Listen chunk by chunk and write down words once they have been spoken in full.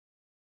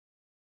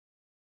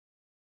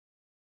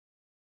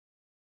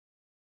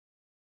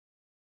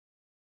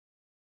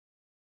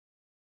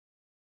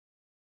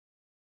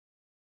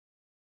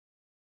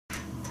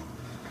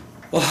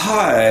Well,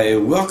 hi,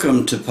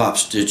 welcome to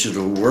Pop's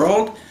Digital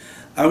World.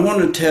 I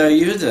want to tell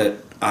you that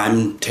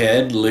I'm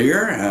Ted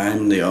Lear.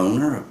 I'm the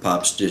owner of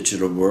Pop's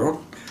Digital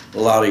World. A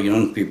lot of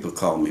young people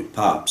call me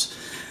Pops.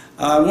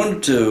 I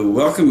wanted to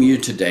welcome you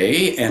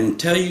today and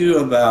tell you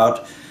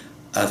about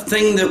a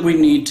thing that we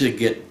need to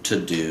get to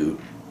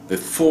do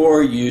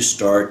before you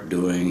start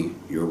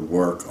doing your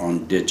work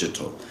on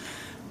digital.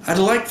 I'd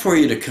like for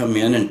you to come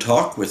in and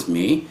talk with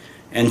me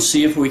and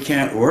see if we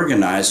can't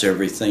organize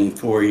everything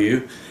for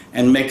you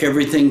and make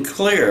everything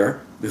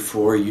clear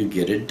before you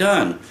get it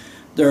done.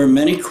 There are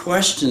many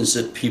questions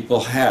that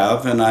people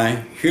have, and I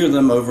hear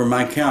them over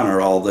my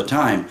counter all the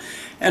time,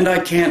 and I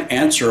can't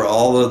answer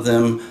all of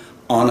them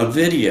on a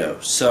video.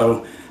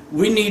 So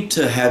we need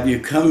to have you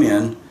come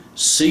in,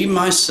 see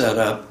my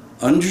setup,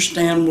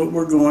 understand what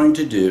we're going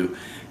to do,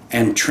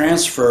 and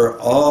transfer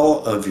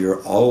all of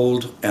your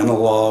old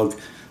analog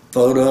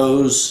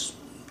photos,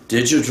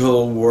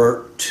 digital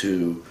work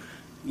to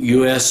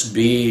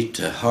USB,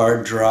 to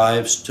hard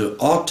drives, to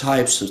all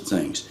types of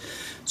things.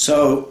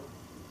 So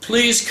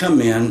please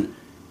come in,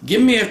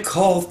 give me a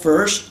call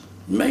first,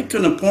 make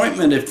an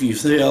appointment if you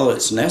feel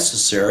it's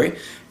necessary,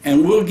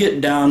 and we'll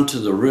get down to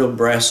the real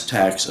brass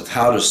tacks of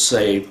how to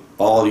save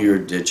all your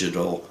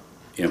digital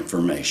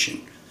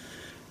information.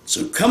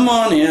 So come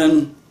on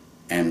in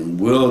and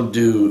we'll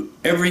do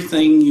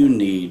everything you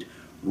need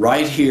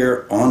right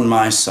here on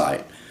my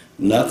site.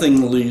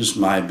 Nothing leaves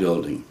my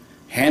building.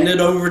 Hand it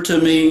over to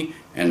me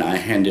and I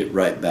hand it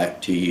right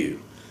back to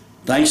you.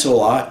 Thanks a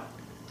lot.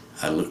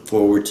 I look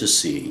forward to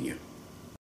seeing you.